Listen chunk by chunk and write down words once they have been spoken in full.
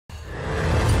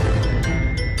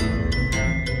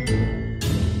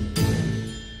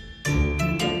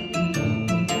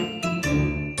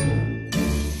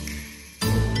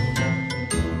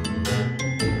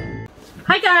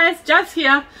guys, Jazz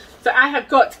here. So I have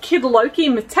got Kid Loki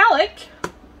Metallic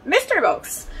Mystery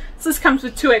Box. So this comes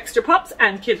with 2 extra pops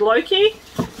and Kid Loki,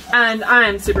 and I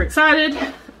am super excited.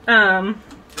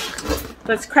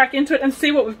 Let's crack into it and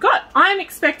see what we've got. I'm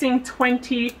expecting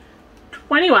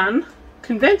 2021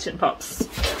 convention pops,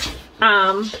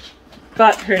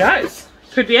 but who knows?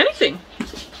 Could be anything.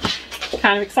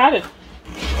 Kind of excited.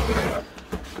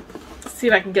 Let's see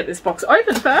if I can get this box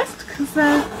open first, because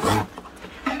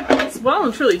it's well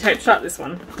and truly taped shut, this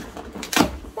one.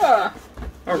 Whoa.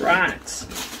 Alright.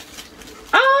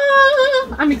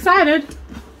 I'm excited.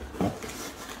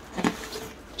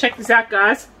 Check this out,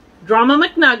 guys. Drama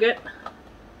McNugget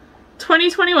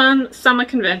 2021 Summer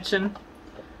Convention.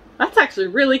 That's actually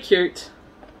really cute.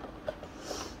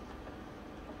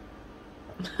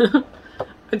 I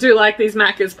do like these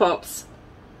Macca's pops.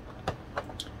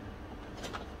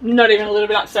 Not even a little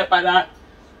bit upset by that.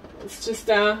 Let's just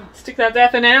stick that there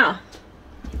for now.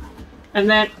 And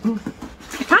then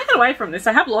I can't get away from this.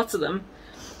 I have lots of them.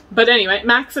 But anyway,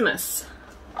 Maximus.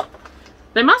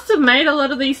 They must have made a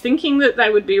lot of these thinking that they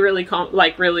would be really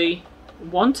really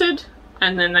wanted,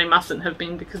 and then they mustn't have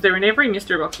been, because they're in every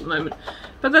mystery box at the moment.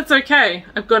 But that's okay.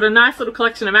 I've got a nice little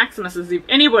collection of Maximuses. If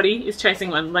anybody is chasing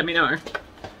one, let me know.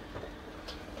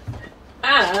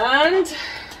 And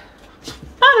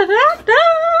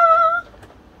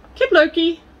Kid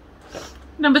Loki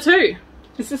number 2.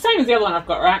 It's the same as the other one I've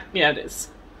got, right? Yeah, it is.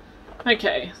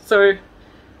 Okay, so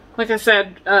like I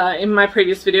said in my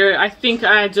previous video, I think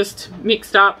I just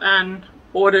mixed up and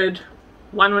ordered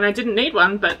one when I didn't need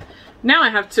one, but now I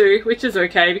have 2, which is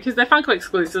okay because they're Funko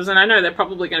exclusives and I know they're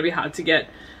probably going to be hard to get,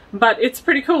 but it's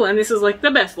pretty cool, and this is like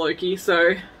the best Loki,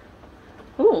 so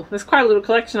ooh, there's quite a little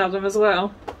collection of them as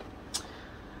well.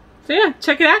 So yeah,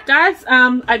 check it out, guys.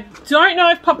 I don't know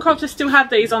if Popcultcha still have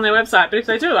these on their website, but if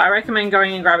they do, I recommend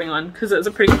going and grabbing one because it's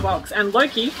a pretty good box, and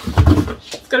Loki,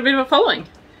 it's got a bit of a following.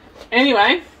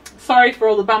 Anyway, sorry for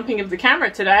all the bumping of the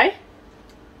camera today,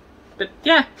 but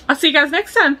yeah, I'll see you guys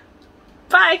next time.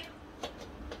 Bye!